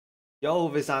Yo,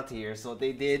 Visante here. So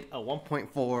they did a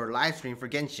 1.4 live stream for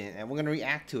Genshin, and we're gonna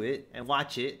react to it and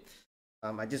watch it.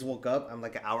 I just woke up. I'm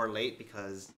like an hour late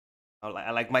because I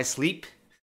like my sleep.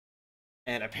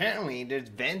 And apparently there's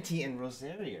Venti and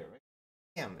Rosaria. Right?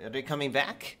 Damn, are they coming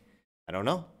back? I don't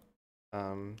know.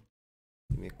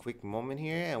 Give me a quick moment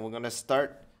here, and we're gonna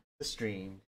start the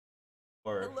stream.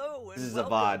 Or Hello, this is and a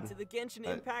welcome VOD. to the Genshin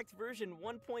Impact version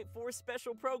 1.4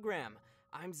 special program.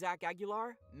 I'm Zach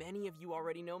Aguilar. Many of you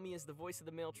already know me as the voice of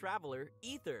the male traveler,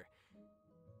 Ether.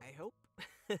 I hope.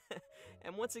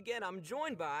 And once again, I'm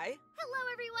joined by... Hello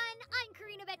everyone, I'm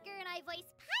Karina Betker and I voice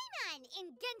Paimon in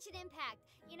Genshin Impact.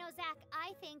 You know, Zach,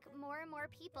 I think more and more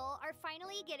people are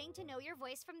finally getting to know your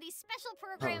voice from these special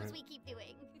programs we keep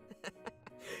doing.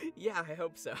 Yeah, I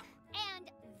hope so.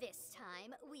 And this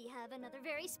time, we have another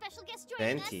very special guest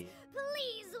joining Venti. us.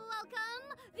 Please welcome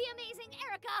the amazing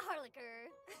Erica Harlicker.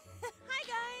 Hi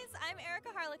guys, I'm Erica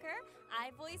Harlicker.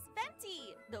 I voice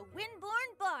Venti, the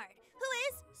Windborn Bard, who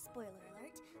is, spoiler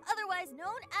alert, otherwise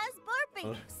known as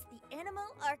Barbados, the Animal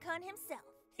Archon himself.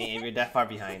 And you're that far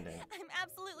behind it. I'm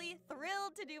absolutely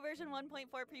thrilled to do version 1.4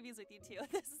 previews with you two.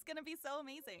 This is gonna be so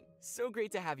amazing. So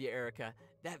great to have you, Erica.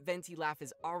 That Venti laugh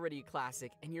is already a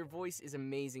classic, and your voice is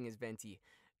amazing as Venti.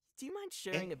 Do you mind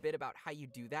sharing a bit about how you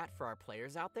do that for our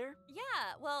players out there? Yeah,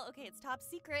 well, okay, it's top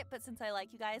secret, but since I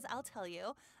like you guys, I'll tell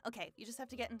you. Okay, you just have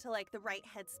to get into like the right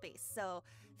headspace. So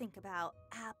think about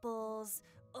apples.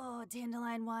 Oh,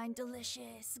 dandelion wine,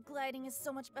 delicious. Gliding is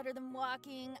so much better than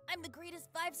walking. I'm the greatest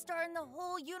 5-star in the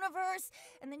whole universe.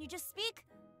 And then you just speak.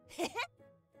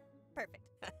 Perfect.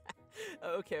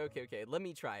 Okay. Let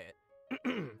me try it.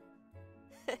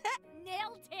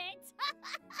 Nailed it!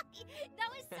 That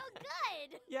was so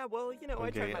good! Yeah, well, you know, I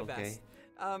tried my Okay.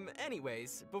 best.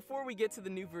 Anyways, before we get to the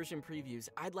new version previews,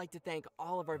 I'd like to thank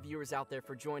all of our viewers out there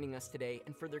for joining us today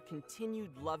and for their continued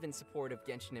love and support of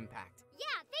Genshin Impact. Yeah,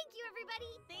 thank you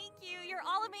everybody! Thank you, you're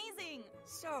all amazing.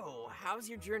 So, how's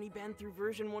your journey been through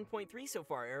version 1.3 so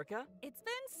far, Erica? It's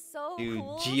been so Dude,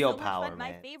 cool. Geo so much power, fun.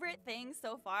 My man. favorite thing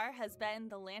so far has been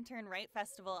the Lantern Rite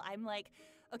Festival. I'm like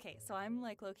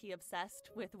low-key obsessed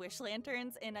with wish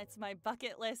lanterns, and it's my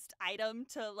bucket list item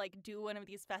to like do one of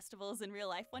these festivals in real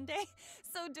life one day.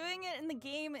 So doing it in the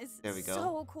game is There we go.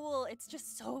 so cool. It's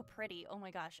just so pretty. Oh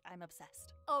my gosh, I'm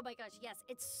obsessed. Oh my gosh, yes,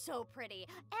 it's so pretty.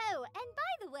 Oh, and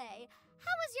by the way,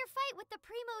 how was your fight with the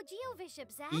Primo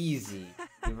Geobishop, Zach? Easy.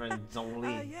 Different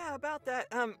only. Yeah, about that.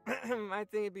 I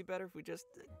think it'd be better if we just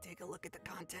take a look at the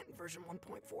content in version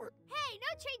 1.4. Hey, no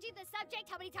changing the subject.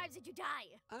 How many times did you die?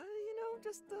 You know,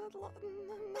 just not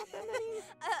that many.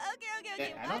 Okay.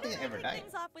 Yeah, I Why don't think I we ever kick died.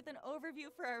 things off with an overview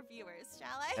for our viewers,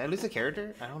 shall I? Did I lose a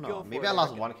character? I don't know. Go for Maybe it, I lost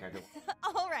Erica. one character.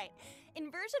 All right.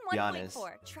 In version Be honest.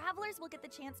 1.4, travelers will get the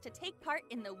chance to take part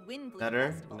in the Windbloom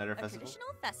Another Festival, a festival?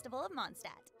 traditional festival of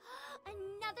Mondstadt.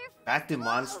 Another Back to festival?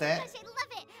 Oh my Mondstadt? gosh, I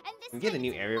love it. And this Can we get a time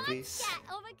new it's area, Mondstadt. please?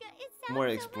 Oh my god, it sounds More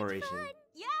so exploration. Much fun.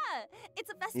 Yeah, it's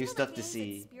a festival stuff that to gains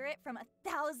see. its spirit from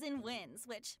 1,000 winds,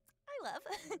 which I love.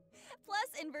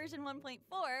 Plus, in version 1.4,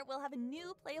 we'll have a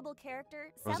new playable character,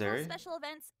 several Rosaria? special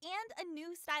events, and a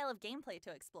new style of gameplay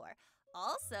to explore.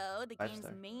 Also, the game's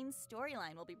 5-star. main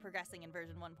storyline will be progressing in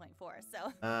version 1.4,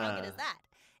 so how good is that?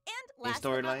 And Main last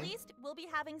but not storyline? least, we'll be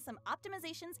having some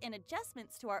optimizations and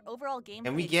adjustments to our overall gameplay.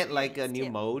 Can we get like a experience, new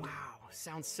too. mode? Wow,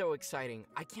 sounds so exciting.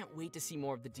 I can't wait to see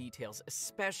more of the details,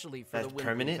 especially for That's the Windbloom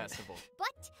permanent? Festival.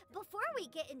 But before we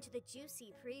get into the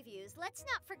juicy previews, let's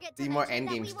not forget to See more mention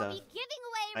that endgame we stuff. will be giving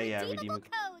Oh, away yeah, redeemable redeemable.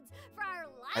 codes for our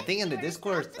live I think in the viewers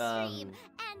Discord, of the stream.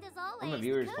 And as one of always, the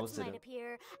viewers the codes posted might it.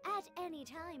 appear at any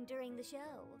time during the show.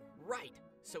 Right,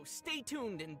 so stay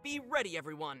tuned and be ready,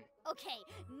 everyone. Okay,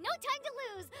 no time to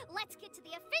lose. Let's get to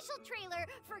the official trailer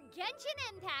for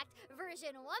Genshin Impact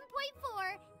version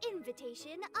 1.4,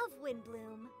 Invitation of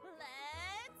Windbloom.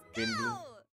 Let's Windbloom.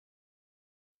 go!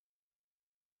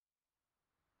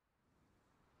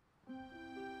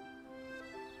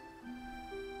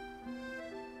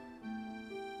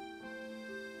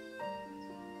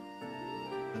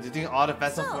 They're doing all the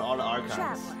festival for all the archives.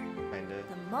 Traveler, Kinda.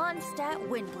 the Mondstadt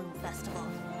Windbloom Festival.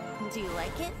 Do you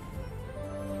like it?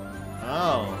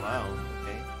 Oh, wow.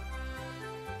 Okay.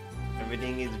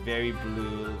 Everything is very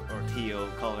blue or teal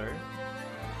color.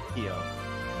 Teal.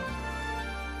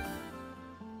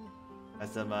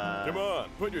 That's some Come on,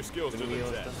 put your skills to the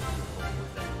Teal test. stuff.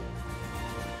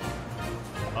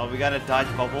 Oh, we gotta dodge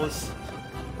bubbles.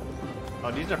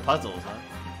 Oh, these are puzzles, huh?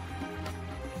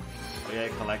 Oh, yeah,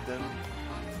 collect them.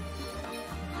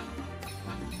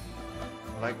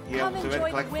 Like, yeah, Come so we enjoy gotta the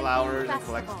collect Windbloom flowers and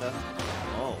collect Festival.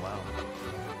 stuff. Oh, wow.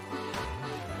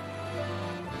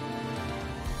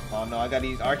 Oh no, I gotta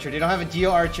use Archer. They don't have a Geo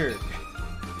Archer.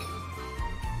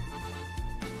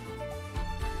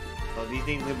 So these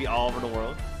things will be all over the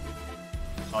world.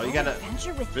 Oh, you got a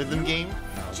adventure with rhythm you? game?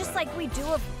 Just like we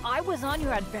do if I was on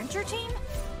your adventure team?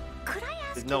 Could I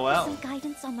ask There's you Noelle. for some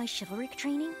guidance on my chivalric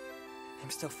training? I'm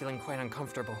still feeling quite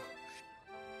uncomfortable.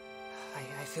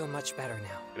 I feel much better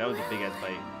now. That was a big ass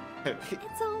fight.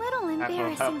 It's a little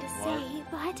embarrassing to say,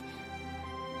 but...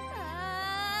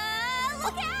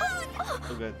 look out!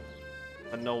 So good.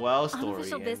 A Noelle story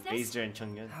Unofficial and business? Baser and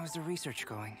Chungyeon. How's the research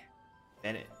going?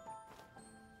 Bennett.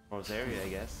 Rosaria, I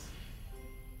guess.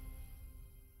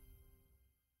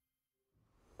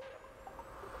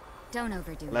 Don't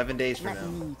overdo it. 11 days from Let now.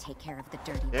 me take care of the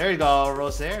dirty There you go,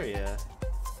 Rosaria.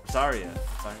 Rosaria.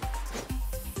 Sorry.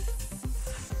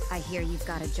 I hear you've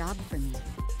got a job for me.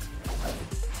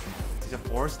 She's a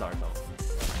 4-star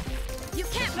though. You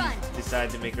can't run!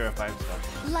 Decided to make her a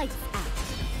 5-star. Lights out.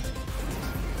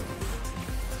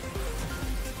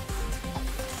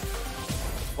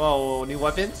 Whoa, new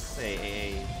weapons?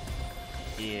 Hey.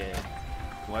 Yeah.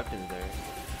 New weapons there.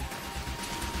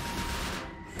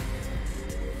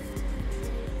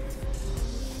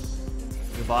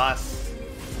 New boss.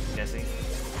 I'm guessing.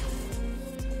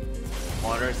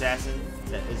 Water assassin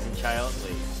that isn't child.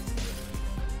 Wait.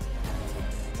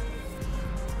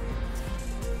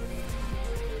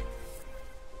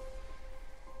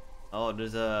 Oh,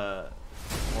 there's a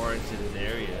more into this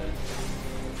area.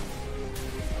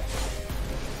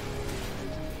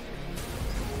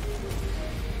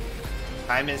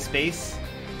 Time and space.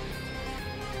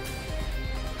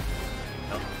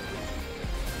 Nope.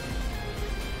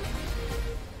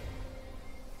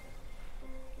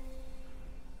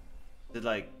 Did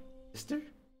like sister?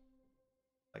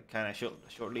 Like kind of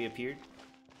shortly appeared.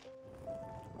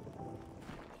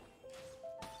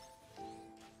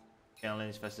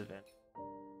 Challenge festive event.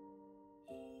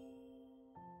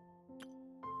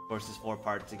 Of course, there's 4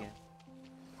 parts again.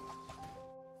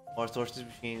 More sources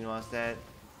between Mondstadt.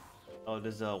 Oh,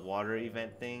 there's a water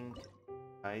event thing.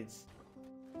 Guides.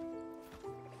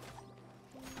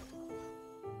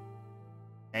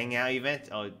 Hangout event.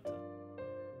 Oh.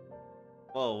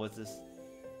 Whoa, what's this?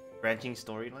 Branching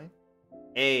storyline?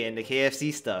 Hey, and the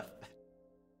KFC stuff.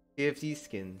 KFC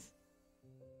skins.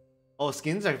 Oh,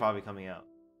 skins are probably coming out.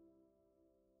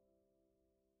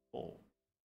 Oh.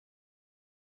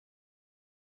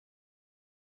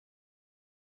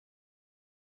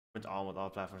 It's on with all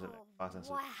platforms of Xbox and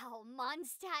Switch. Wow,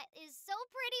 Mondstadt is so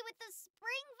pretty with the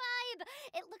spring vibe.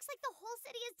 It looks like the whole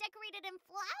city is decorated in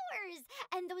flowers.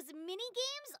 And those mini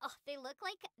games, oh, they look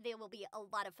like they will be a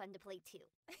lot of fun to play too.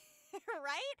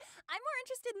 Right? I'm more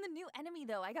interested in the new enemy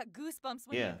though. I got goosebumps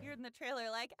when he appeared in the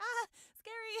trailer. Like,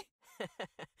 scary.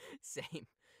 Same.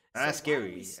 That's So why don't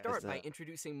scary. we start by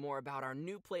introducing more about our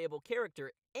new playable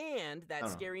character and that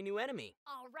scary new enemy.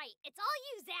 All right, it's all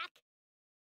you, Zach.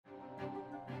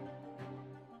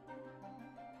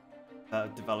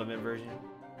 Development version.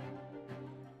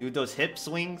 Dude, those hip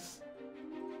swings.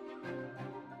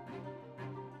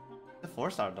 The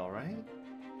 4-star though, right?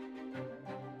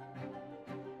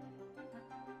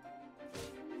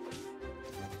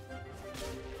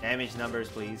 Damage numbers,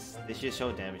 please. They should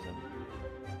show damage numbers.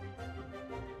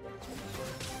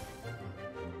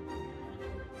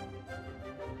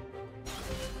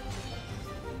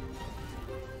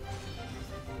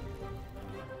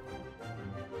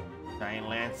 Giant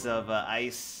lance of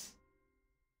ice.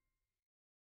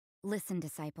 Listen,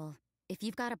 disciple. If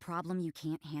you've got a problem you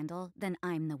can't handle, then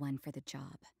I'm the one for the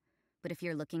job. But if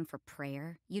you're looking for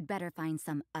prayer, you'd better find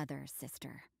some other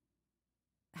sister.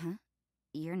 Huh?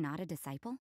 You're not a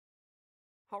disciple?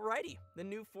 Alrighty, the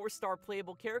new 4-star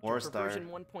playable character for 4-star. version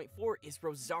 1.4 is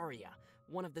Rosaria,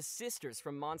 one of the sisters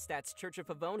from Mondstadt's Church of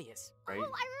Favonius. Right.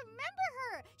 Oh, I remember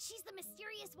her! She's the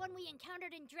mysterious one we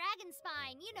encountered in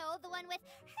Dragonspine. You know, the one with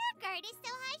her guard is so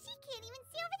high she can't even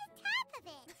see over the top of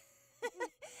it.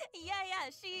 yeah.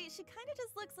 She kind of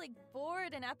just looks like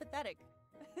bored and apathetic.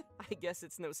 I guess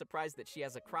it's no surprise that she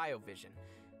has a cryovision.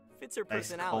 Fits her Nice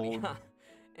personality, cold. huh?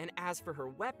 And as for her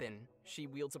weapon, she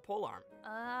wields a polearm.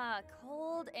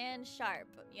 Cold and sharp.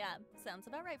 Yeah, sounds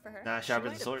about right for her. Not She sharp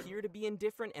as might a sword. appear to be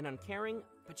indifferent and uncaring,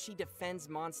 but she defends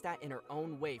Mondstadt in her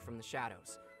own way from the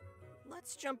shadows.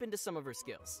 Let's jump into some of her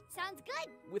skills. Sounds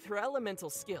good. With her elemental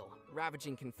skill,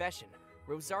 Ravaging Confession,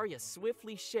 Rosaria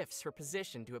swiftly shifts her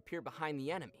position to appear behind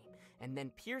the enemy, and then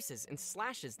pierces and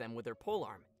slashes them with her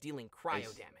polearm, dealing cryo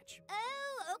Nice. damage.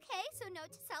 Oh, okay. So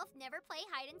note to self, never play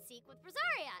hide and seek with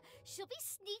Rosaria. She'll be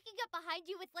sneaking up behind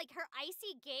you with like her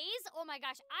icy gaze. Oh my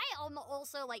gosh, I am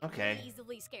also like Okay.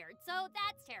 easily scared. So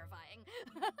that's terrifying.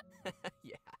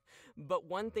 Yeah. But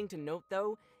one thing to note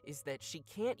though is that she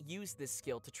can't use this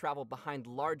skill to travel behind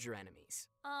larger enemies.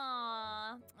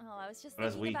 Aww. Oh, I was just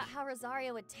That's thinking about weak. how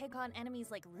Rosaria would take on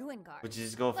enemies like Ruin Guard. Would you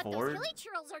just go But those forward? hilly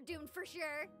churls are doomed for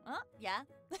sure. Oh, yeah.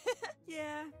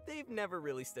 Yeah, they've never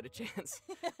really stood a chance.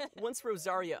 Once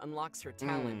Rosaria unlocks her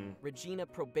talent, Regina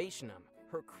Probationum,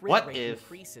 her crit What rate if-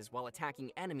 increases while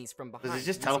attacking enemies from behind. Does it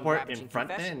just using teleport Ravaging in front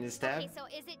then Confession. and just stab? Okay, so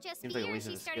is it just Seems me like a or waste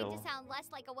of she's starting skill. to sound less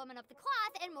like a woman of the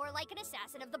cloth and more like an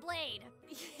assassin of the blade?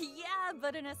 Yeah,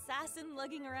 but an assassin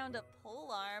lugging around a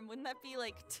pole arm, wouldn't that be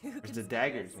like too Where's the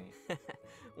daggers, conspicuous? man?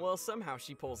 Well, somehow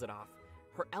she pulls it off.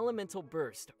 Her elemental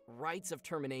burst, Rites of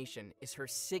Termination, is her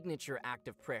signature act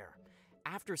of prayer.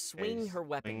 After swinging her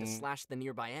weapon to swing. slash the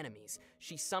nearby enemies,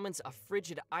 she summons a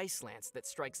frigid ice lance that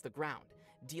strikes the ground,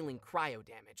 dealing cryo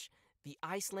damage. The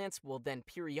ice lance will then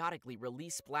periodically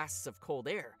release blasts of cold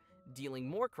air, dealing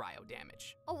more cryo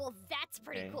damage. Oh, well, that's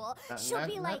pretty Okay. cool. Not- She'll not-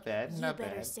 be not like, bad, you not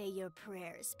better bad." say your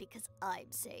prayers because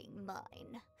I'm saying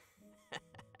mine.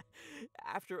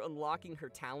 After unlocking her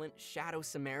talent, Shadow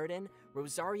Samaritan,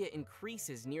 Rosaria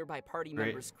increases nearby party Great.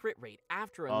 members' crit rate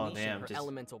after Oh, unleashing damn, her just-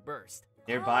 elemental burst.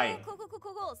 Nearby. Oh,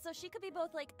 cool. So she could be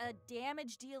both like a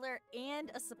damage dealer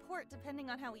and a support depending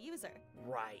on how we use her.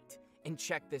 Right. And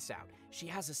check this out. She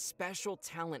has a special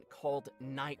talent called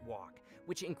Night Walk,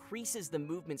 which increases the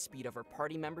movement speed of her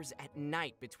party members at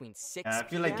night between 6 I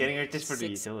feel like PM getting her just and for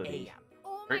the 6 utility. AM.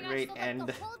 Oh my Crit gosh, rate so like and-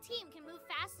 the whole team can move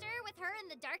faster with her in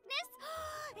the darkness?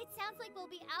 It sounds like we'll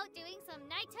be out doing some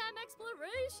nighttime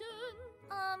exploration.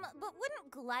 But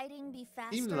wouldn't gliding be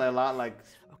faster? Seems a lot like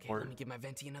Okay, support. let me give my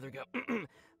venti another go.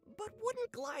 But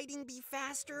wouldn't gliding be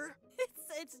faster?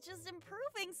 It's just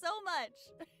improving so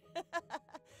much.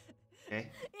 Okay.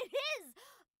 It is!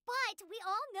 But we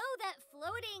all know that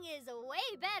floating is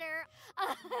way better.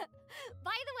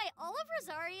 By the way, all of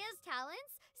Rosaria's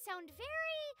talents sound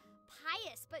very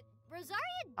pious, but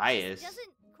Rosaria just Pious?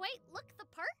 doesn't quite look the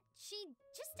part. She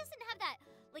just doesn't have that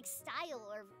like style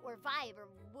or vibe or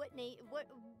what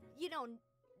you know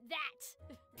that.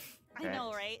 I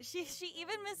know, right? She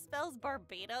even misspells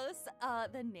Barbados,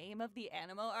 the name of the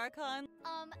Animo Archon.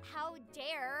 How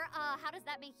dare? How does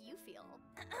that make you feel?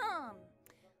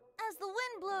 As the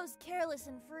wind blows careless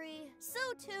and free, so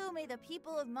too may the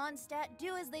people of Mondstadt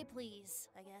do as they please,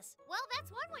 I guess. Well, that's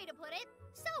one way to put it.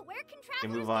 So, where can Okay,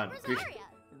 travelers move on. get Rosaria?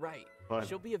 Right. Fun.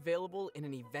 She'll be available in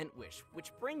an event wish,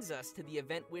 which brings us to the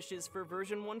event wishes for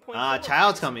version 1.4. Ah,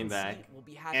 Child's As you coming can back. see, We'll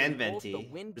be having And both Venti. the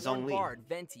There's Windborn only- Bard,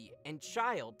 Venti, and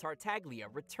Child, Tartaglia,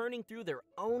 returning through their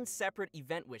own separate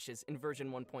event wishes in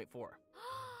version 1.4.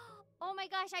 Oh my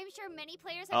gosh, I'm sure many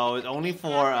players have Oh, been it's with the only game for,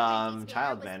 after Venti's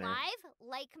Child banner was banner. live,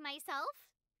 like myself.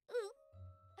 Ooh.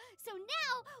 So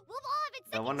now we'll all have a I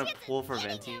second wanna chance at pull for getting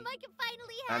Venti. him. I can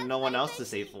finally I have have no one my else to Venti.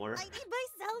 save for. I need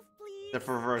myself, please. Except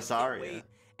for Can't Rosaria. wait.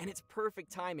 And it's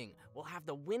perfect timing. We'll have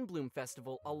the Windbloom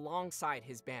Festival alongside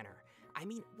his banner. I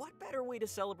mean, what better way to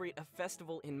celebrate a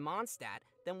festival in Mondstadt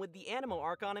than with the Animo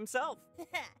Archon himself?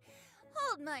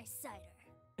 Hold my cider.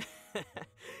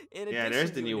 In Yeah, addition there's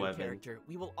to the a new weapon. character,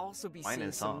 we will also be Wine seeing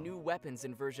and some Song. new weapons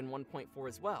in version 1.4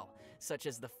 as well, such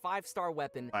as the 5-star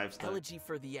weapon 5-star. Elegy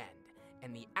for the End,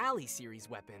 and the Alley series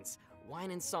weapons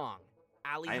Wine and Song,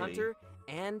 Alley Alley. Hunter,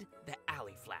 and the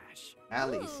Alley Flash.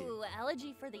 Alice. Ooh,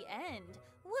 Elegy for the End.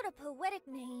 What a poetic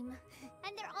name.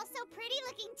 And they're also pretty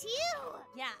looking too.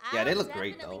 Yeah, Yeah, they I'll look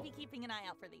great, definitely though. be keeping an eye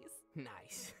out for these.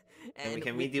 Nice.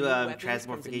 Can we with do, new weapons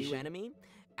comes a new transmorphication? enemy.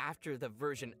 After the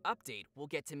version update, we'll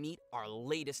get to meet our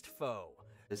latest foe.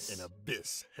 This An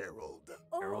Abyss Herald.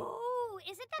 Herald? Oh,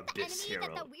 is it that the Abyss enemy that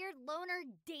the Herald. weird loner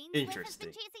Dainsliff has been Interesting.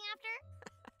 chasing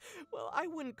after? Well, I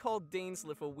wouldn't call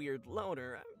Dainsliff a weird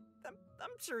loner. I'm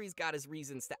sure he's got his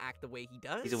reasons to act the way he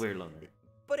does. He's a weird loner.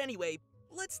 But anyway,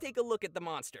 let's take a look at the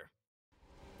monster.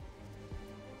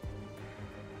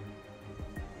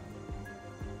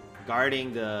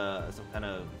 Guarding some kind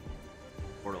of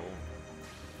portal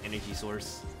energy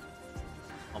source.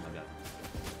 Oh my god.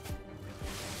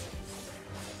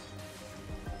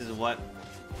 This is what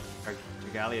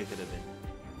Regalia could have been.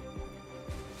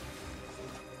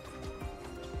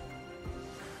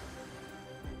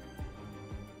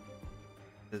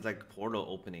 There's like a portal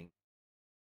opening.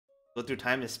 Go through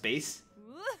time and space.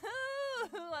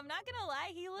 Woohoo! I'm not gonna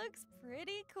lie, he looks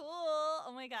pretty cool.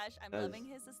 Oh my gosh, I'm Does. loving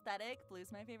his aesthetic.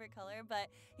 Blue's my favorite color, but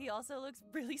he also looks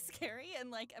really scary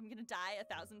and like I'm gonna die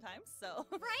 1,000 times. So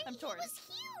Right? I'm torn. He was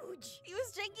huge. He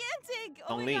was gigantic.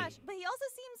 Oh Only. my gosh! But he also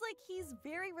seems like he's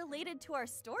very related to our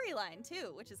storyline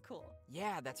too, which is cool.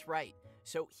 Yeah, that's right.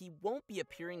 So he won't be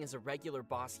appearing as a regular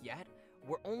boss yet.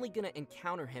 We're only gonna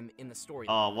encounter him in the story.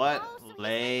 Oh, what Oh, so he's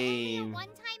like only a lame.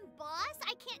 one-time boss?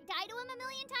 I can't die to him a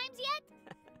million times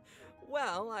yet?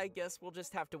 Well, I guess we'll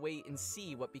just have to wait and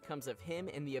see what becomes of him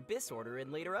and the Abyss Order in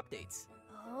later updates.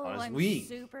 Oh, that's I'm weak.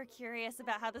 super curious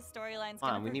about how the storyline's Come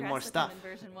on, gonna we need progress more with stuff. them in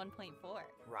version 1.4.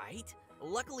 Right?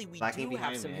 Luckily, we Lacking do have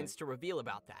behind, some man. hints to reveal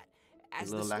about that. As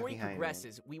little the lag story behind, man.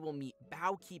 progresses, we will meet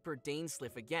Bowkeeper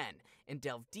Dainsliff again and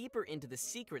delve deeper into the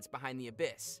secrets behind the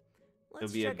Abyss.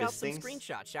 Let's be check out Abyss some things?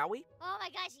 screenshots, shall we? Oh my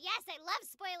gosh, yes, I love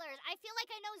spoilers. I feel like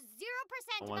I know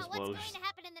 0% I want about what's spoilers. going to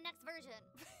happen in the next version.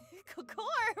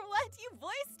 Core, what? You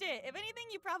voiced it. If anything,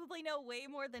 you probably know way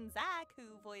more than Zach, who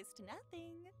voiced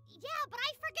nothing. Yeah, but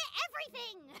I forget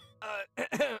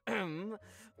everything.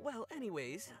 Well,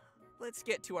 anyways, let's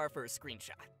get to our first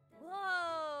screenshot.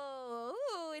 Whoa!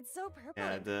 Ooh, it's so purple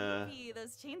Yeah, and the creepy.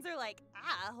 Those chains are like,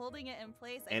 holding it in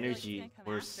place. I energy feel like it's gonna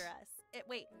come worse. after us.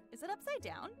 Wait, is it upside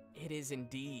down? It is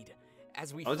indeed.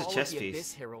 As we Oh, it's a follow chess the piece.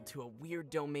 Abyss Herald to a weird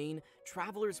domain,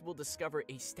 travelers will discover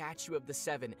a statue of the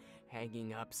Seven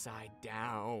hanging upside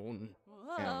down.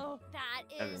 Whoa, That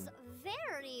is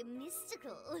very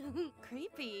mystical.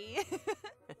 creepy.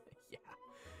 Yeah.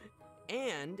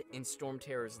 And in Storm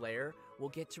Terror's lair, we'll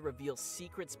get to reveal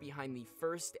secrets behind the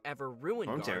first ever ruin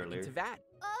Storm Terror guard in lair? Tavad.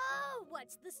 Oh,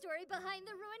 what's the story behind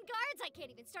the ruined guards? I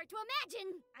can't even start to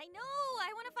imagine. I know.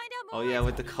 I want to find out more. Oh yeah,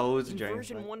 with the codes, In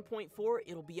Dragonfly. version 1.4,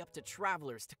 it'll be up to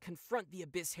travelers to confront the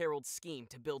Abyss Herald's scheme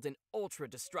to build an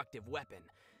ultra-destructive weapon.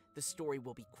 The story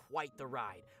will be quite the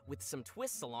ride, with some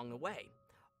twists along the way.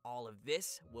 All of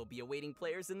this will be awaiting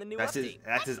players in the new That's his.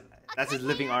 update. That's his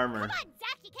living armor. Come on,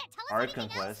 Zach, you can't tell us Art anything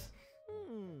else. conquest.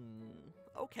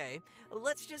 Okay,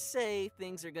 let's just say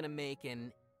things are gonna make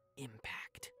an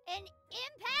impact. An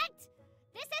impact?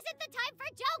 This isn't the time for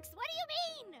jokes. What do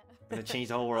you mean? Gonna change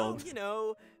the whole Oh, world. you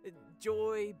know,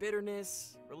 joy,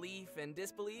 bitterness, relief, and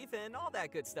disbelief, and all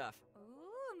that good stuff.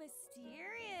 Ooh,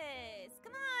 mysterious.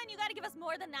 Come on, you gotta give us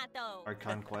more than that, though. Art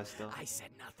conquest though. I said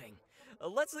nothing.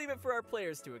 Let's leave it for our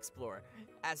players to explore.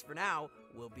 As for now,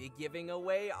 we'll be giving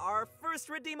away our first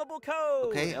redeemable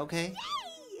code. Okay.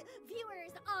 Yay!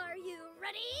 Viewers, are you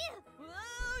ready?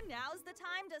 Ooh, now's the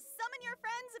time to summon your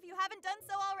friends if you haven't done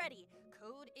so already.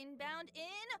 Code inbound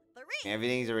in 3.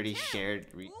 Everything's already 2, shared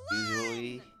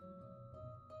usually.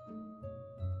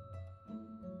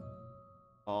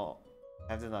 Oh,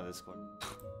 that's not Discord.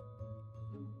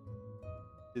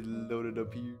 It loaded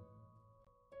up here.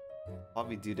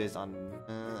 Probably do this on.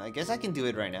 I guess I can do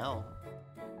it right now.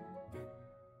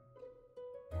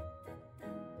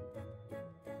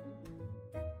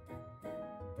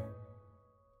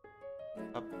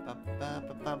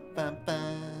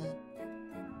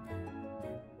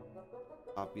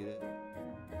 Copy it.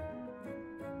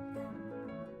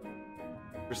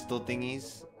 Crystal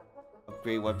thingies.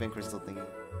 Upgrade weapon crystal thingy.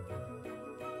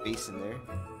 Base in there.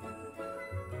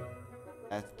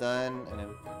 That's done. And then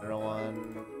another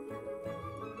one.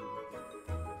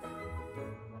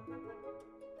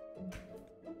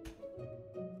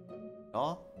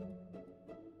 No?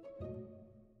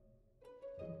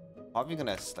 Probably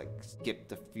gonna like skip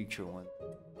the future one.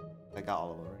 I got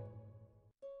all of them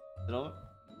right. Is it over?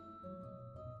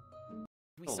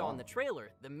 We Oh, saw wow. in the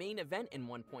trailer, the main event in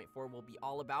 1.4 will be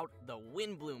all about the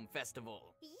Windbloom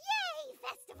Festival. Yay,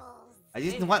 festivals! I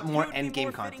just And want more who would be endgame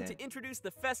more fitting content. to introduce the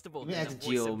festival Maybe than that's the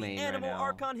voice Geo of the main right Animal now.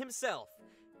 Archon himself.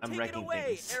 I'm Take it wrecking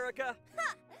away, things. Erica.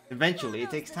 Eventually, Who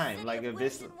it takes knows the time. city Like of if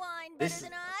this, winds and wine this better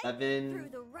than I? Through 11,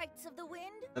 the rights of the wind,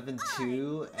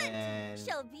 11-2 and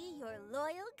shall be your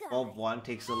loyal guide. 12-1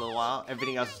 takes a little while.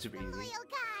 Everything else is super easy. Loyal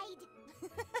guide.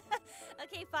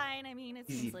 Okay, fine. I mean, it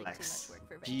Easy seems like flex. too much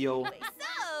work for Geo. Anyway, so,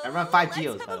 I run 5 let's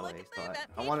geos have by a the look way, at so event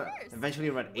I page want to first. eventually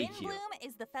run 8 geos. Windbloom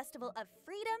is the festival of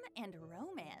freedom and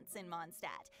romance in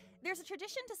Mondstadt. There's a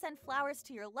tradition to send flowers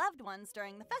to your loved ones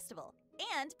during the festival,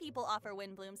 and people offer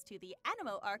windblooms to the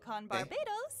Animo Archon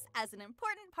Barbados as an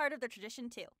important part of the tradition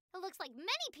too. It looks like many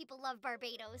people love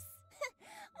Barbados.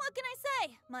 What can I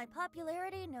say? My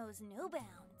popularity knows no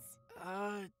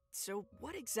bounds. So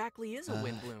what exactly is a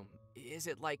Windbloom? Is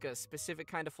it like a specific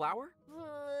kind of flower?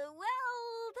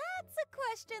 Well, that's a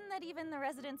question that even the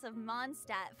residents of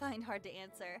Mondstadt find hard to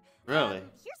answer. Really?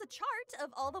 Here's a chart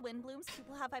of all the windblooms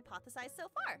people have hypothesized so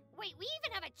far. Wait, we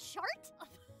even have a chart?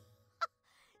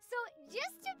 So,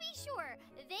 just to be sure,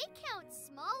 they count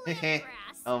small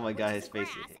grass. Oh my god, which his is face.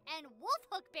 grass, and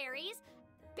wolfhook berries,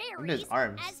 Look at his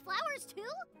arms. as flowers too?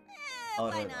 Oh,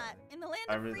 Why no. not? In the land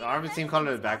Arms- of freedom, arms seem anything colored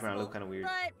in is the background, look possible. kinda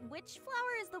weird. But which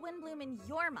flower is the windbloom in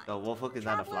your mind? The wolfhook is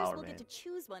not a Travelers flower, will man. get to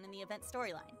choose one in the event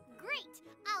storyline. Great!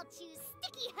 I'll choose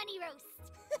sticky honey roast.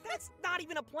 That's not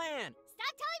even a plan.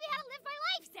 Stop telling me how to live my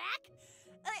life, Zach!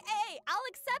 Hey, I'll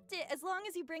accept it as long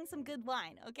as you bring some good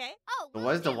wine, okay? Oh, So will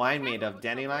what is the do. wine That made of? won't be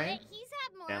Dandelion? it. He's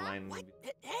had more. Dandelion. What?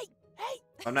 Hey!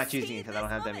 I'm not choosing See, it because I don't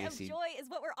have that this many moment of seeds. joy is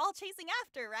what we're all chasing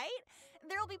after, right?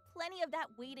 There'll be plenty of that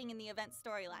waiting in the event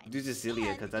storyline. Do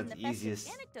Cecilia because And that's in the easiest.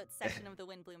 festive anecdotes section of the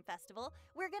Windbloom Festival,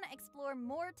 we're gonna explore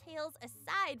more tales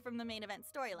aside from the main event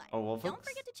storyline. Oh, well, Don't folks.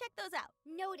 forget to check those out.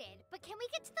 Noted. But can we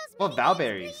get to those? Well, mini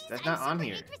Valberries. games, please? That's not I'm on super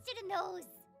here. interested in those.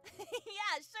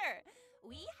 Yeah, sure.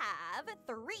 We have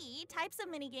 3 types of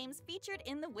minigames featured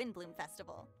in the Windbloom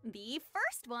Festival. The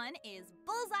first one is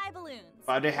Bullseye Balloons.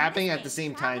 Are they In this happening at game, the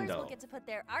same time, travelers though? will get to put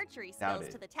their archery Doubt skills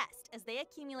it. to the test as they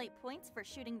accumulate points for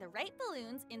shooting the right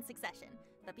balloons in succession.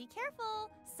 But be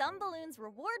careful, some balloons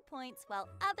reward points while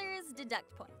others deduct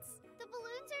points. The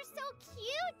balloons are so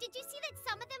cute. Did you see that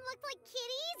some of them look like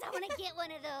kitties? I want to get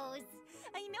one of those.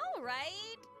 I know,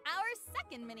 right? Our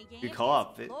second minigame You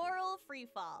co-op is it. Floral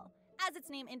Freefall. As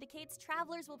its name indicates,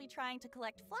 travelers will be trying to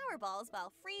collect flower balls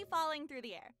while free falling through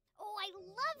the air. Oh, I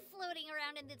love floating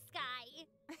around in the sky.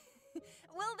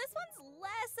 Well, this one's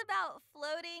less about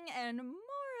floating and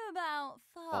more about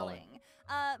falling.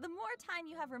 The more time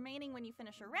you have remaining when you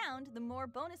finish a round, the more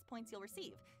bonus points you'll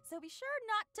receive. So be sure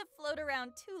not to float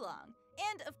around too long.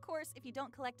 And of course, if you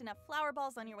don't collect enough flower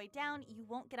balls on your way down, you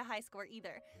won't get a high score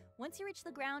either. Once you reach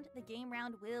the ground, the game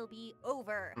round will be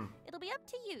over. It'll be up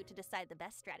to you to decide the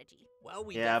best strategy. Well,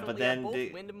 we Yeah, but definitely have then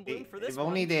both Wind and Bloom for this if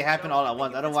only one, they happen so all I at think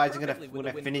once. it fits Otherwise, you're perfectly with gonna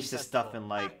the Wind finish Bloom this stuff Festival. in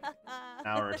like an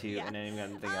hour or two, Yeah. and then you're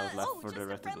gonna think I was left for just the a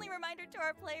rest of friendly the. reminder to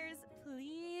our players,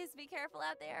 please be careful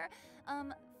out there.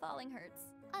 Falling hurts.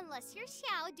 Unless you're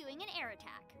Xiao doing an air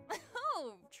attack.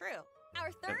 Oh, true.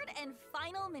 Our third and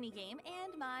final minigame,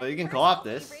 and my So you can personal co-op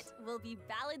this. favorite, will be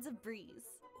Ballads of Breeze.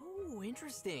 Ooh,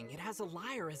 interesting. It has a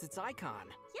lyre as its icon.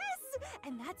 Yes,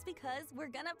 and that's because we're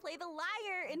gonna play the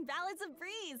lyre in Ballads of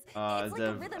Breeze. It's like the-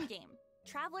 a rhythm game.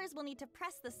 Travelers will need to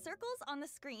press the circles on the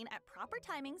screen at proper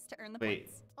timings to earn the Wait,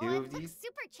 points. Oh, two it of looks these?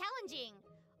 super challenging.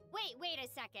 Wait a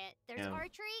second. There's Yeah.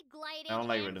 archery, gliding, I don't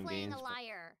like and rhythm playing games, a but-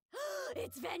 lyre.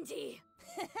 It's Venti.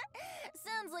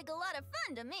 Sounds like a lot of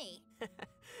fun to me.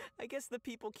 I guess the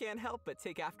people can't help but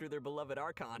take after their beloved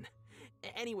Archon.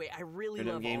 Anyway, I really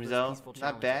Rhythm love games all though, those peaceful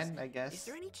not challenges. bad, I guess. Is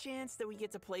there any chance that we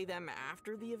get to play them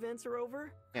after the events are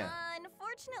over? Yeah.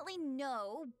 Unfortunately,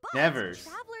 no. But Never.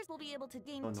 travelers will be able to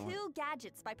gain Oh, no. 2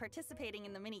 gadgets by participating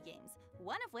in the minigames.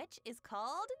 One of which is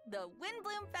called the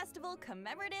Windbloom Festival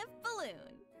Commemorative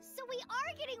Balloon. So we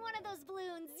are getting one of those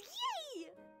balloons.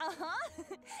 Yay!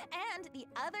 And the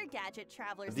other gadget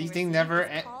travelers These will things receive never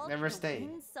is called never the stay.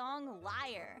 Wind Song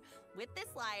Lyre. With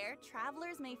this lyre,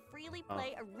 travelers may freely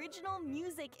play original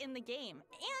music in the game.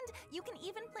 And you can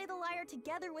even play the lyre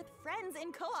together with friends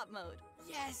in co-op mode.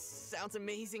 Yes, sounds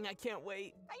amazing. I can't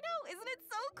wait. I know, isn't it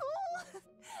so cool?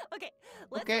 Okay,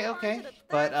 let's Okay, move on okay. to the third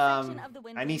But section of the I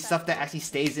Windbloom need stuff that Festival, actually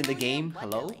stays in the Peculiar game.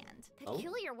 Hello? Wonderland. Oh.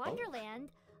 Peculiar Wonderland.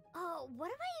 Oh, what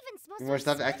am I even supposed More to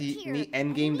stuff that expect actually here? need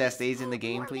end game that Enemies? stays in the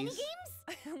game, More please. minigames?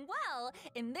 Well,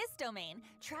 in this domain,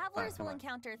 travelers come will on.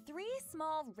 encounter 3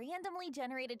 small, randomly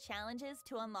generated challenges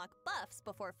to unlock buffs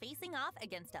before facing off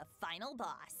against a final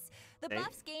boss. The Okay.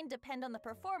 buffs gained depend on the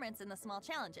performance in the small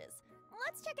challenges.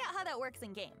 Let's check out how that works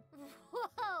in game.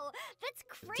 Whoa, that's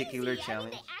crazy. Particular I mean,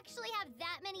 challenge. they actually have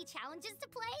that many challenges to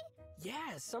play?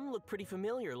 Yeah, some look pretty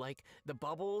familiar, like the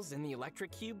bubbles and the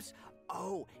electric cubes.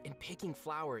 Oh, and picking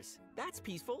flowers. That's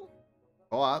peaceful.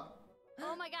 Co-op.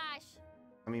 Oh my gosh.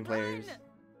 How many players? Run!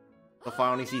 So far,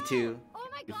 I only see 2. Oh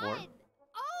my Before? god.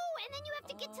 Oh, and then you have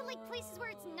to get to like places where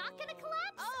it's not gonna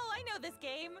collapse? Oh, I know this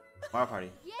game. Mario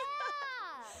Party. Yeah.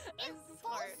 It This is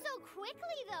falls hard. so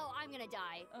quickly though. I'm gonna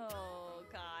die. Oh,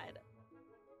 God.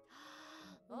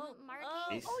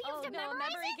 Marky. Ace? Oh, you have to no, memorize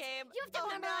memory it? game. You have to Oh,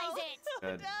 memorize no. it. Oh,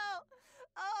 Good. no.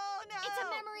 Oh, no. It's a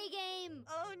memory game.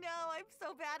 Oh, no. I'm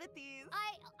so bad at these.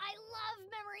 I love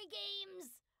memory games.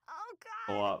 Oh, God.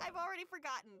 Co-op. I've already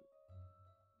forgotten.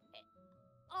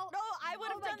 Oh, No, I would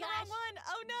have Oh my done the wrong gosh. one.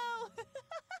 Oh, no.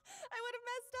 I would have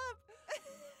messed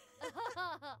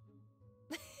up.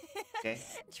 Okay.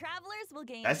 Travelers will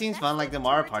gain That seems fun, like the festive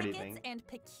Mario tour Party tickets thing. and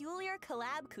peculiar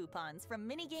collab coupons from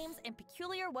minigames and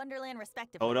Peculiar Wonderland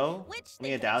respectively. Photo? Which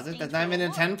Only they can 1,000? exchange That's not for even a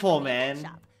rewards 10 from pull, the event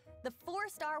man. shop. The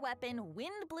 4-star weapon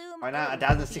Windbloom Why not Urge will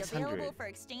be 1,600? available for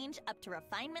exchange up to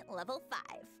refinement level 5.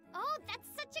 oh, that's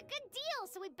such a good deal.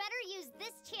 So we better use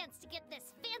this chance to get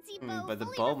this fancy bow. But the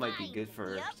fully bow might be refined. good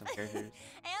for Yep. some characters.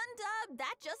 And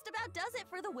that just about does it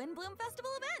for the Windbloom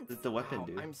Festival events. It's the weapon, Wow,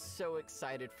 dude. I'm so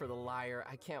excited for the lyre.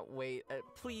 I can't wait.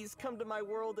 Please come to my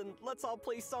world and let's all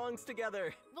play songs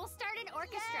together. We'll start an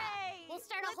orchestra. Yay! We'll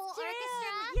start a Let's whole jam.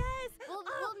 orchestra. Yes. We'll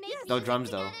Oh, make yes. No music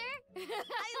drums, though. together.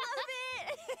 I love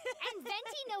it. And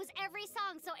Venti knows every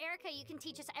song, so Erica, you can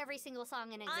teach us every single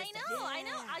song in I existence. know, I know.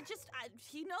 Yeah.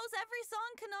 he knows every song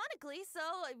canonically, so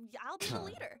I'll be the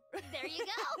leader. There you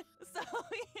go. So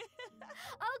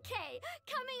Okay,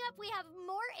 coming up we have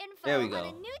more info There we on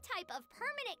a go. new type of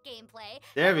permanent gameplay.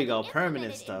 There that we will go, be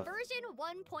permanent implemented stuff. In version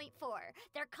 1.4.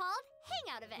 They're called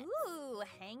Hangout events. ooh,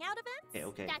 hangout events? Okay,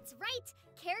 okay. That's right.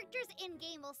 Characters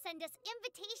in-game will send us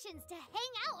invitations to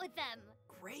hang out with them.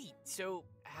 Great. So,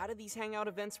 how do these hangout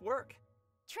events work?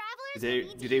 Travelers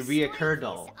will need Do to they use story reoccur keys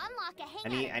though? to unlock a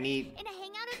hangout I need event. In a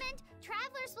hangout event,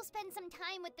 travelers will spend some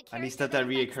time with the character I need stuff that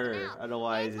invents them reoccur. out,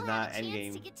 Otherwise, and it's we'll not have a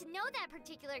chance to endgame. get to know that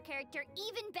particular character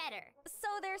even better. So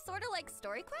they're sort of like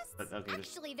story quests? But okay,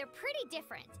 just- Actually, they're pretty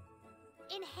different.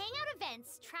 In hangout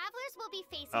events, travelers will be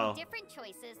facing Oh. different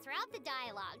choices throughout the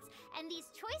dialogues, and these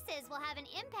choices will have an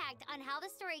impact on how the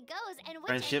story goes and which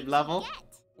Friendship endings level? you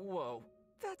get. Whoa,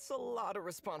 that's a lot of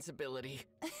responsibility.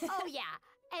 Oh yeah,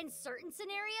 and certain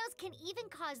scenarios can even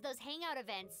cause those hangout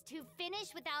events to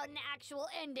finish without an actual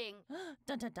ending.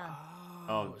 Dun dun dun.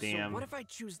 Oh, damn. So what if I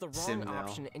choose the Sim wrong now.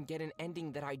 option and get an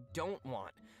ending that I don't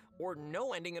want? Or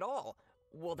no ending at all?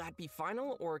 Will that be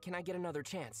final, or can I get another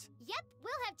chance? Yep,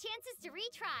 we'll have chances to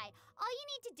retry. All you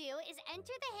need to do is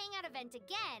enter the hangout event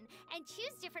again and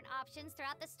choose different options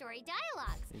throughout the story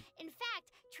dialogues. In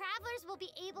fact, travelers will be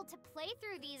able to play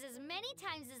through these as many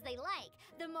times as they like.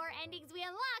 The more endings we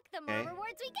unlock, the more Okay.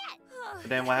 rewards we get. But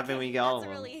then what happened when you get all of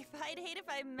That's a them? relief. I'd hate if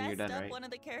I messed done, up right? one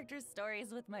of the characters'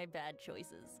 stories with my bad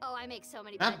choices. Oh, I make so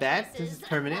many Not bad. choices. This is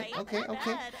permanent. Right? Okay, Not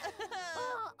okay. bad.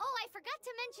 Oh, I forgot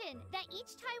to mention that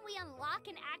each time we unlock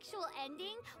an actual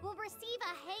ending, we'll receive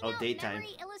a hangout daytime.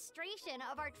 memory illustration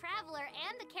of our traveler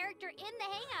and the character in the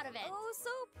hangout event. Oh, so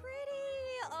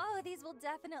pretty. Oh, these will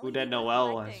definitely Ooh, that be Noelle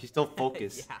one. reflecting. She's still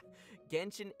focused. Yeah,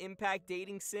 Genshin Impact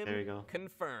Dating Sim There we go.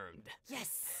 confirmed.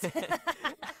 Yes.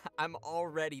 I'm all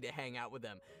ready to hang out with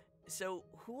them. So,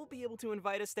 who will be able to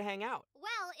invite us to hang out?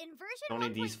 Well, in version Only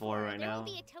these 1.4, four right there now. will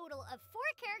be a total of 4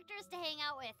 characters to hang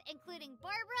out with, including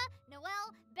Barbara, Noelle,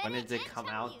 When Bennett, did it and come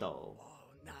Chun out Yu. though? Oh,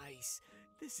 nice.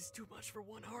 This is too much for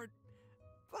one heart.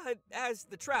 But as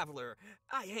the traveler,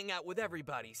 I hang out with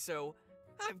everybody, so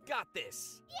I've got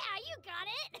this. Yeah, you got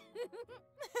it.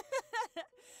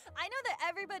 I know that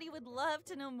everybody would love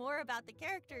to know more about the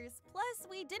characters. Plus,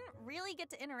 we didn't really get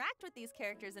to interact with these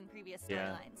characters in previous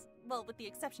Yeah. storylines. Well, with the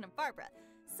exception of Barbara.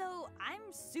 So I'm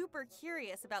super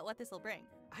curious about what this will bring.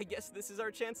 I guess this is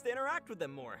our chance to interact with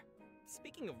them more.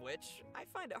 Speaking of which, I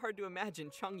find it hard to imagine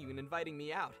Chungyun inviting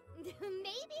me out. Maybe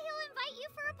he'll invite you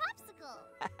for a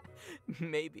popsicle.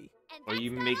 Maybe. And Or that's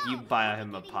you not make all. you buy We'll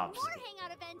him be a getting More popsicle.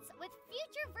 hangout events with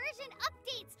future version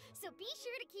updates, so be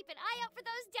sure to keep an eye out for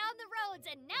those down the roads.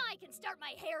 And now I can start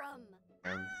my harem.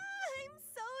 I'm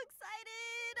so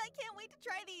excited! I can't wait to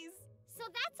try these. So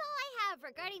that's all I have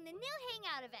regarding the new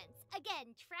hangout events.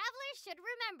 Again, travelers should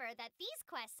remember that these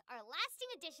quests are lasting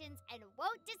additions and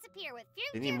won't disappear with future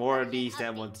They need more of version these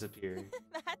that updates. won't disappear.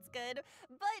 That's good.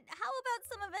 But how about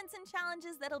some events and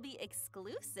challenges that'll be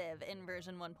exclusive in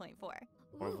version 1.4?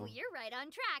 Ooh, you're right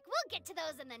on track. We'll get to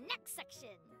those in the next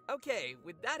section. Okay,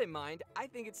 with that in mind, I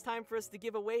think it's time for us to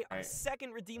give away our Alright.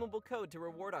 second redeemable code to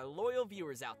reward our loyal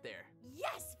viewers out there.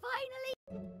 Yes,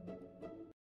 finally!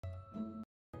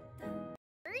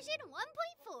 Version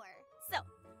 1.4. So,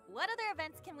 what other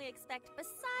events can we expect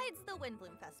besides the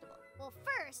Windbloom Festival? Well,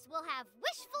 first, we'll have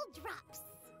Wishful Drops.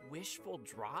 Wishful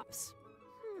drops?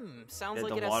 Sounds Yeah,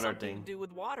 like the it has water something thing. to do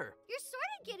with water. You're sort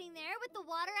of getting there with the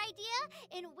water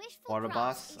idea. In Wishful Water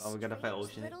Drops, boss? a Oh, we gotta fight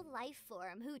strange Ocean. little life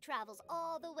form who travels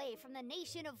all the way from the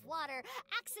nation of water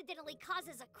accidentally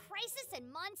causes a crisis in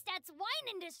Mondstadt's wine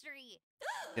industry.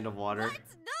 In the water. What?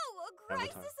 No, a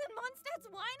crisis Avatar. in Mondstadt's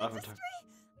wine Avatar. industry?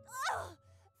 Oh,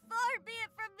 far be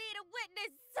it from me to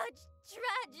witness such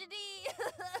tragedy.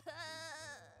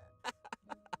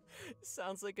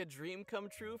 Sounds like a dream come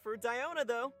true for Diona,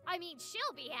 though. I mean,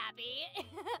 she'll be happy.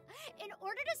 In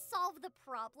order to solve the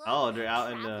problem, Oh, they're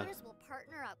out in the. travelers will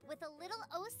partner up with a little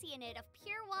oceanid of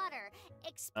pure water,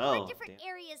 explore Oh, different damn.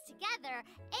 areas together,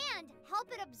 and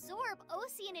help it absorb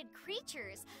oceanid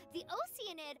creatures. The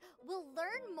oceanid will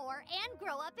learn more and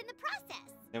grow up in the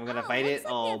process. Then we're gonna Oh, fight looks it.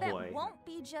 like Oh the event boy. won't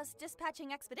be just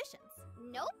dispatching expeditions.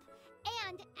 Nope.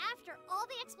 And after all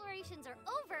the explorations are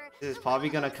over, This is the probably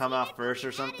little gonna come out oceanid will first be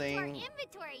or added to our something.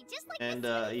 inventory, just like And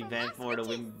this the mini from event Lost for the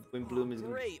Witches. Windbloom is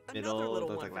Great, another middle, little looks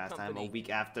one like for last time. A company. week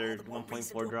after All the more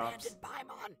reason 1.4 to drops. abandon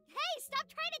Paimon. Hey, stop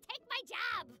trying to take my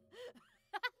job!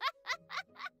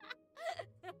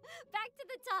 Back to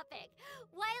the topic.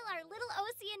 While our little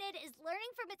oceanid is learning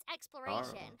from its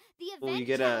exploration, the Oh, event you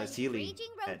get a challenge Sealy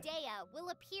Raging pet. Rodea will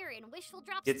appear in Wishful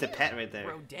Drops It's a 2. pet right there.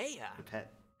 Rodea. The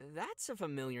pet. That's a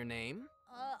familiar name.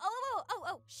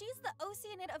 She's the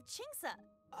Oceanid of Chingsa.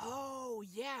 Oh,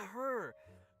 yeah, her.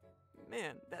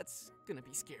 Man, that's gonna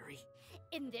be scary.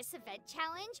 In this event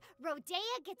challenge,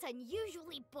 Rodea gets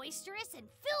unusually boisterous and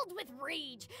filled with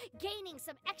rage, gaining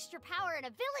some extra power and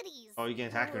abilities. Oh, you can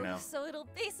attack her now. So it'll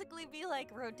basically be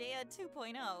like Rodea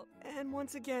 2.0. And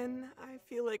once again, I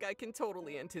feel like I can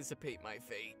totally anticipate my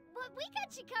fate. But we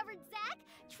got you covered, Zach.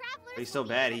 Travelers He's so will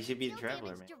be bad, able he to should be the deal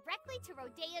Traveler, damage man. directly to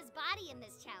Rodea's body in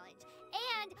this challenge.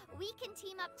 And we can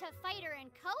team up to fighter in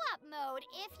co-op mode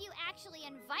if you actually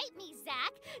invite me,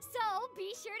 Zach. So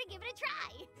be sure to give it a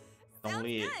try. Sounds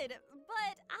Only it. good,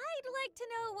 but I'd like to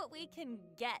know what we can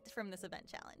get from this event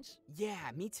challenge. Yeah,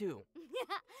 me too.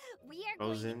 We are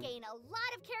going Frozen. to gain a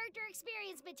lot of character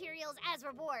experience materials as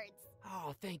rewards.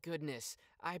 Oh, thank goodness.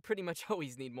 I pretty much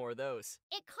always need more of those.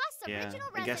 It costs Yeah, original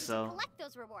I guess resin so. to collect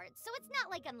those rewards, so it's not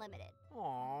like unlimited.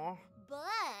 Aww. But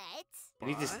You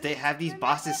need to What? stay, have these remember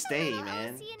bosses the stay, little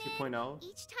man. Oceanid? 2.0.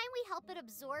 Each time we help it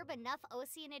absorb enough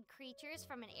Oceanid creatures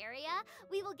from an area,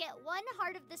 we will get one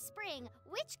heart of the spring,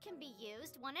 which can be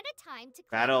used one at a time to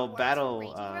claim rewards from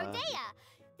Raging Rodea.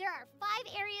 There are 5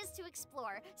 areas to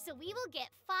explore, so we will get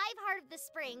 5 Heart of the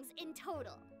Springs in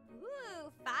total.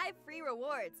 Ooh, 5 free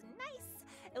rewards. Nice.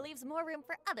 It leaves more room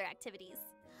for other activities.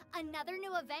 Another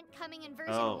new event coming in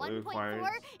version Oh, it 1.4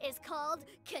 requires- is called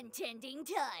Contending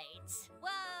Tides.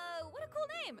 Whoa, what a cool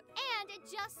name. And it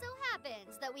just so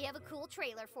happens that we have a cool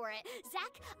trailer for it.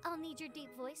 Zach, I'll need your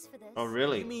deep voice for this. Oh,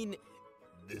 really? You mean,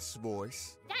 This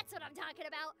voice? That's what I'm talking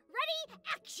about. Ready?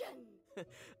 Action!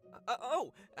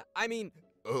 I mean,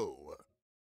 Oh.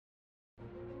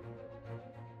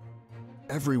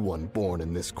 Everyone born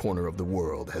in this corner of the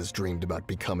world has dreamed about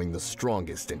becoming the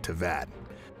strongest in Teyvat.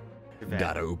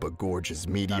 Data Upa Gorge's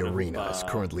media Data arena is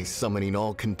Upa. currently summoning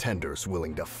all contenders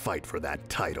willing to fight for that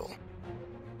title.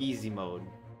 Easy mode.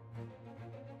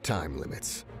 Time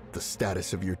limits, the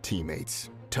status of your teammates,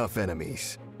 tough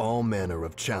enemies, all manner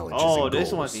of challenges Oh, and this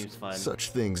goals. one seems fun.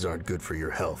 Such things aren't good for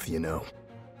your health, you know.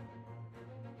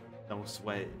 Don't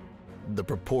sweat. The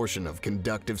proportion of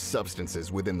conductive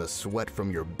substances within the sweat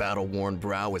from your battle-worn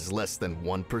brow is less than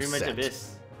 1%. Pretty much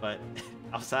Abyss, but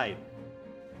outside.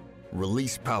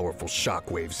 Release powerful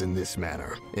shockwaves in this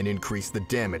manner and increase the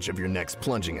damage of your next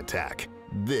plunging attack.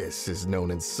 This is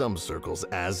known in some circles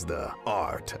as the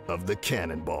art of the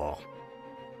cannonball.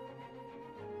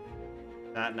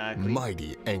 Not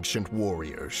Mighty ancient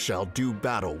warriors shall do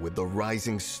battle with the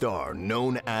rising star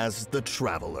known as the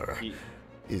Traveler. Ye-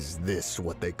 Is this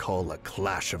what they call a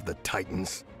clash of the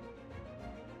titans?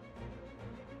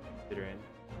 considering.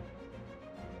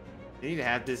 They need to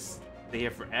have this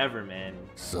here forever, man.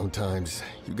 Sometimes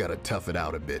you gotta tough it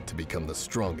out a bit to become the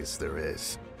strongest there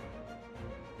is.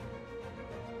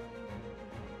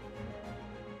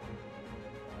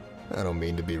 I don't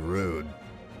mean to be rude.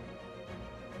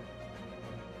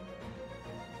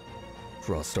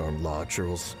 Frostarm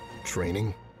Lodger's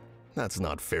training? That's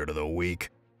not fair to the weak.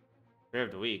 Fair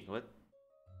of the week. What?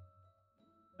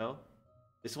 No?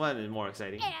 This one is more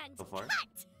exciting And so far.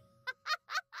 cut!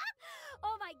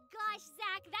 Oh my gosh,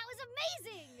 Zach, that was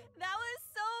amazing! That was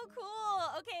so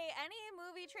cool. Okay, any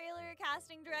movie trailer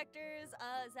casting directors,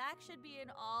 Zach should be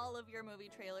in all of your movie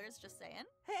trailers, just saying.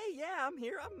 hey, yeah, I'm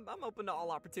here. I'm open to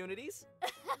all opportunities.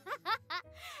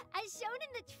 As shown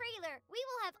in the trailer, we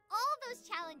will have all those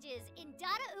challenges in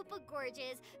Data Upa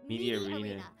Gorge's Media Media Arena.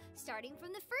 Arena. Starting from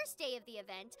the first day of the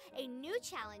event, a new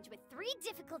challenge with 3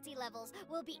 difficulty levels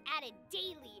will be added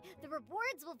daily. The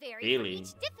rewards will vary for Daily?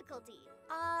 each difficulty.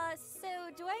 So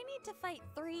do I need to fight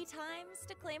 3 times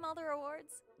to claim all the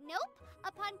rewards? Nope.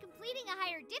 Upon completing a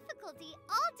higher difficulty,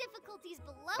 all difficulties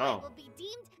below Oh. it will be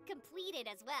deemed completed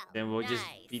as well. Then we'll just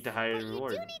Nice. beat the higher But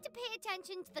reward. you do need to pay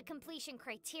attention to the completion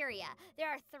criteria. There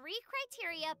are 3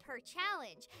 criteria per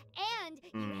challenge, and you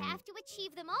Hmm. have to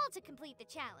achieve them all to complete the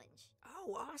challenge.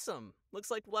 Oh, awesome.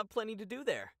 Looks like we'll have plenty to do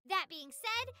there. That being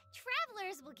said,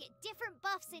 travelers will get different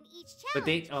buffs in each challenge. But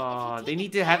they- If you they take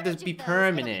need to have this advantage be of those, it'll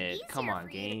permanent. easier Come on,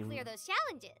 for you to game. clear those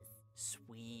challenges.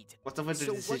 Sweet. What's up with the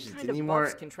So decisions? what They kind of need more.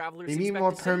 buffs can travelers They need expect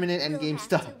more to see? permanent You'll endgame have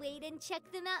stuff. to wait and check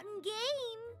them out in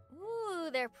game. Ooh,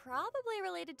 they're probably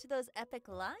related to those epic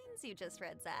lines you just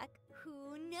read, Zach.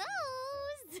 Who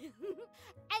knows?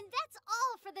 And that's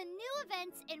all for the new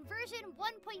events in version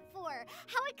 1.4.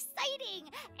 How exciting!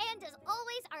 And as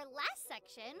always, our last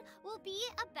section will be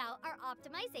about our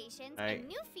optimizations Alright, and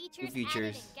new features, added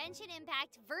features. in Genshin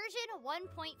Impact version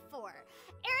 1.4.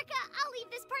 Erica, I'll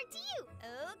leave this part to you.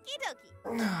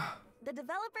 Okie dokie. The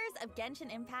developers of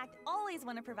Genshin Impact always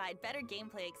want to provide better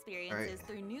gameplay experiences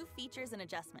through new features and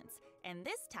adjustments. And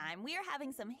this time, we are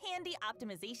having some handy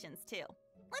optimizations too.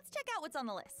 Let's check out what's on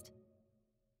the list.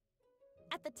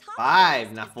 At the top 5,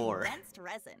 of the list not is 4. condensed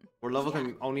resin. We're level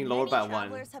Yeah, only lowered by many 1.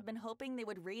 travelers have been hoping they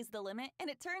would raise the limit, and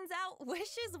it turns out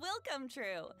wishes will come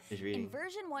true. Just In reading.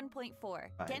 version 1.4,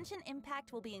 Fine. Genshin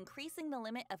Impact will be increasing the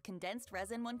limit of condensed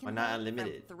resin one Why can not hold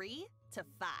unlimited? from 3 to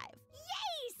 5.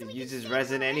 Yay! So It we can uses save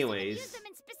resin more anyways. and use them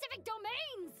in specific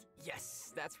domains.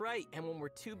 Yes, that's right. And when we're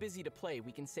too busy to play,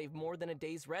 we can save more than a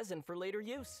day's resin for later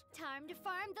use. Time to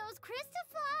farm those crystal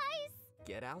flies.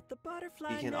 Get out the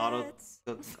butterfly You can nets.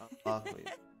 auto cook. Wait.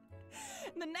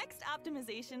 The next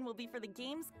optimization will be for the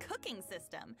game's cooking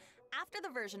system. After the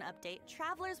version update,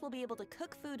 travelers will be able to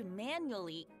cook food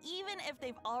manually, even if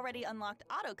they've already unlocked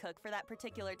auto-cook for that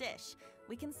particular dish.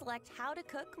 We can select how to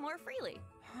cook more freely.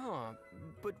 Huh,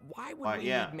 but why would Why- we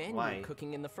yeah, need manual why?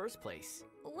 cooking in the first place?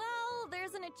 Well,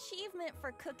 there's an achievement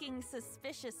for cooking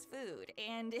suspicious food,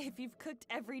 and if you've cooked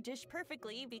every dish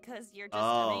perfectly because you're just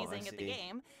Oh, amazing I at the see.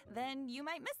 game, then you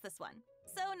might miss this one.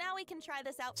 So now we can try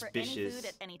this out for any Suspicious. food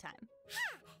at any time.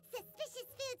 Ha! Suspicious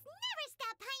foods never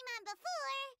stop Paimon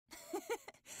before.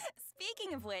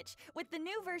 Speaking of which, with the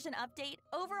new version update,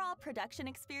 overall production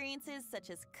experiences such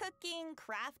as cooking,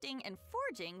 crafting, and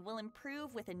forging will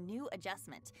improve with a new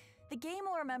adjustment. The game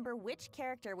will remember which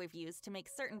character we've used to make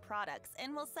certain products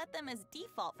and will set them as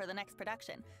default for the next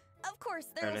production. Of course,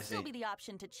 there will Alright, I still see. be the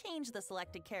option to change the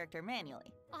selected character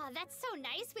manually. Oh, that's so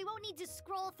nice. We won't need to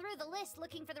scroll through the list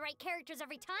looking for the right characters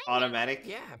every time. Automatic.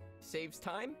 Yeah, saves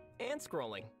time and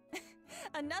scrolling.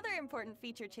 Another important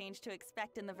feature change to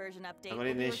expect in the version update Why will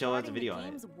didn't be they show us the regarding video the on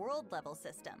it? game's world level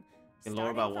system. can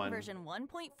lower Starting by from 1. version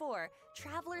 1.4,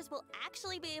 travelers will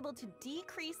actually be able to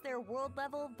decrease their world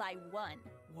level by 1.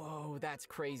 Whoa, that's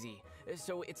crazy.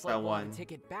 So it's By like we'll have one. a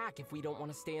ticket back if we don't want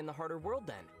to stay in the harder world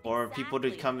then. Or people to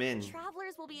Exactly. come in.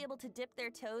 Travelers will be able to dip their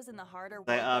toes in the harder world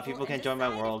Like, level people and can't join my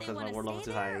decide if world they 'cause my wanna world level's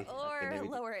stay too high. there Okay, or maybe-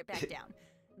 lower it back down.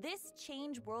 This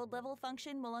change world level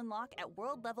function will unlock at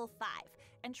world level 5,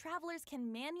 and travelers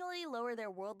can manually lower their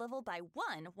world level by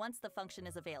 1 once the function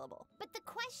is available. But the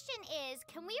question is,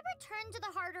 can we return to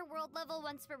the harder world level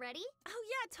once we're ready? Oh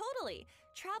yeah, totally.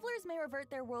 Travelers may revert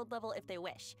their world level if they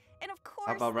wish. And of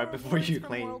course, about right the before you rewards from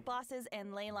claim? world bosses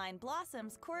and leyline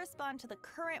blossoms correspond to the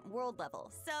current world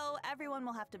level, so everyone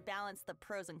will have to balance the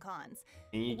pros and cons.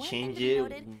 Can you One change thing to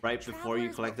be it noted, right before you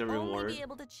travelers collect the will only reward? be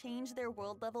able to change their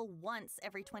world level once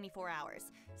every 24 hours.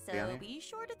 So Really? be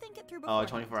sure to think it through Oh, beforehand.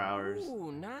 24 hours.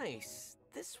 Ooh, nice.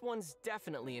 This one's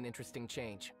definitely an interesting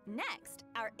change. Next,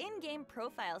 our in-game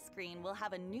profile screen will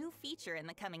have a new feature in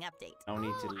the coming update. I don't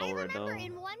need to lower I it though. remember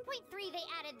in 1.3 they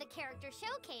added the character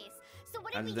showcase. So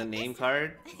what did As we the get name this time?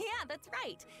 card? Yeah, that's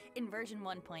right. In version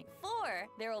 1.4,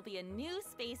 there will be a new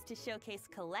space to showcase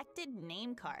collected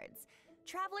name cards.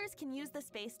 Travelers can use the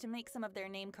space to make some of their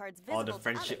name cards visible Oh, the to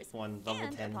friendship others. one, level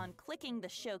And 10. upon clicking the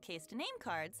showcased name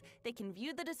cards, they can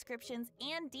view the descriptions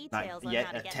and details Not on yet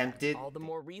how to get them. attempted. All the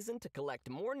more reason to collect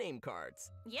more name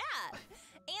cards. Yeah.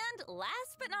 And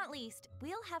last but not least,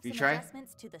 we'll have some Retry?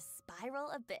 adjustments to the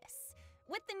Spiral Abyss.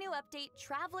 With the new update,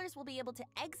 travelers will be able to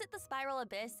exit the Spiral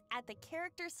Abyss at the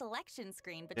character selection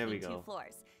screen There we between go. two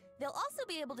floors. They'll also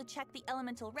be able to check the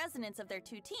elemental resonance of their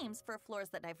two teams for floors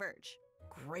that diverge.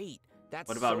 Great. That's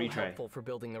What about so retry? helpful for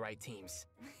building the right teams.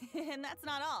 And that's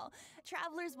not all.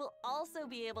 Travelers will also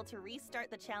be able to restart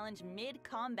the challenge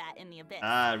mid-combat in the Abyss.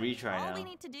 Ah, retry All now. we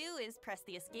need to do is press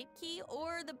the escape key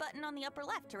or the button on the upper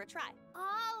left to retry.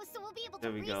 Oh, so we'll be able to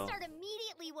There we go. restart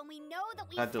immediately when we know that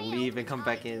we Have to failed, leave and come which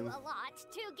back I do in. a lot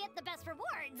to get the best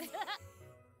rewards.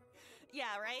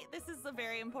 Yeah, right? This is a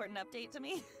very important update to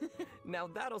me. Now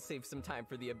that'll save some time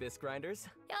for the Abyss Grinders.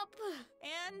 Yup.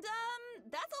 And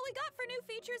that's all we got for new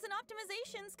features and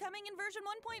optimizations coming in version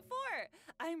 1.4.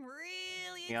 I'm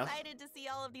really Anything else? excited to see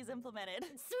all of these implemented.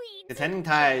 Sweet. The tending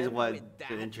tie is And what with that,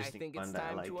 the interesting I think one it's that I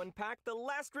time like. to unpack the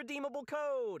last redeemable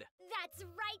code. That's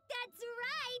right, that's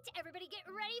right. Everybody get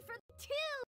ready for 2.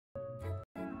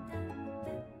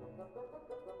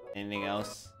 Anything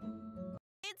else?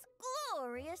 It's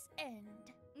glorious end.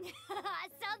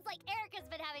 Sounds like Erica's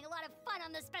been having a lot of fun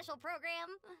on the special program.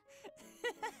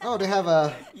 Oh, they have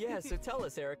a Yeah, so tell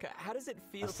us, Erica, how does it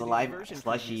feel to do slime version previews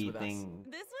slushy with us? thing.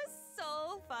 This was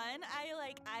so fun. I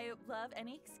love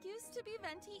any excuse to be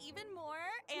venti even more.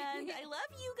 And I love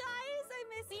you guys. I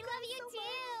miss We you. love you so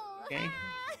too. Okay.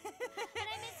 And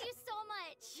I miss you so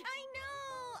much. I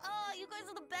know! Oh, you guys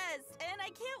are the best! And I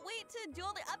can't wait to do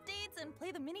all the updates and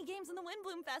play the mini games in the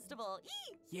Windbloom Festival.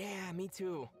 Yee! Yeah, me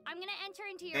too. I'm gonna enter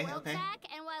into your Okay, world, okay. Zach,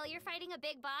 and while you're fighting a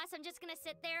big boss, I'm just gonna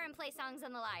sit there and play songs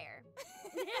on the lyre.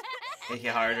 Make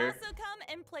it harder. Also come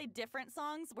and play different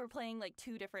songs? We're playing like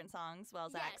 2 different songs while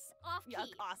Zach's. Yes, off key. Yeah,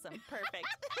 awesome, perfect.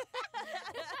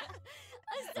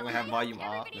 I'm gonna have volume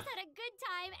off. Everybody's had a good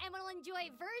time and will enjoy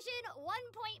version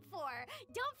 1.4.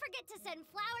 Don't forget to send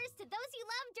flowers to those you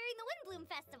love during the Windbloom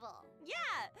Festival. Yeah.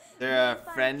 There a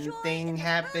Find friend joy thing in the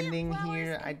happening brilliant flowers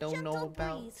here and I don't know gentle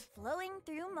about. breeze flowing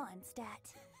through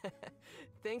Mondstadt.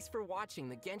 Thanks for watching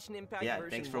the Genshin Impact Yeah,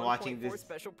 version thanks for watching 1.4 this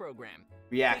special program.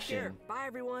 reaction. Take care. Bye,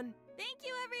 everyone. Thank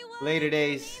you, everyone. Later You're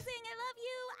days. Amazing. I love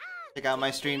you. Check out my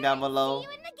stream down below. See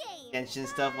you in the game. Genshin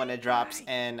stuff when it drops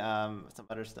and some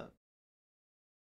other stuff.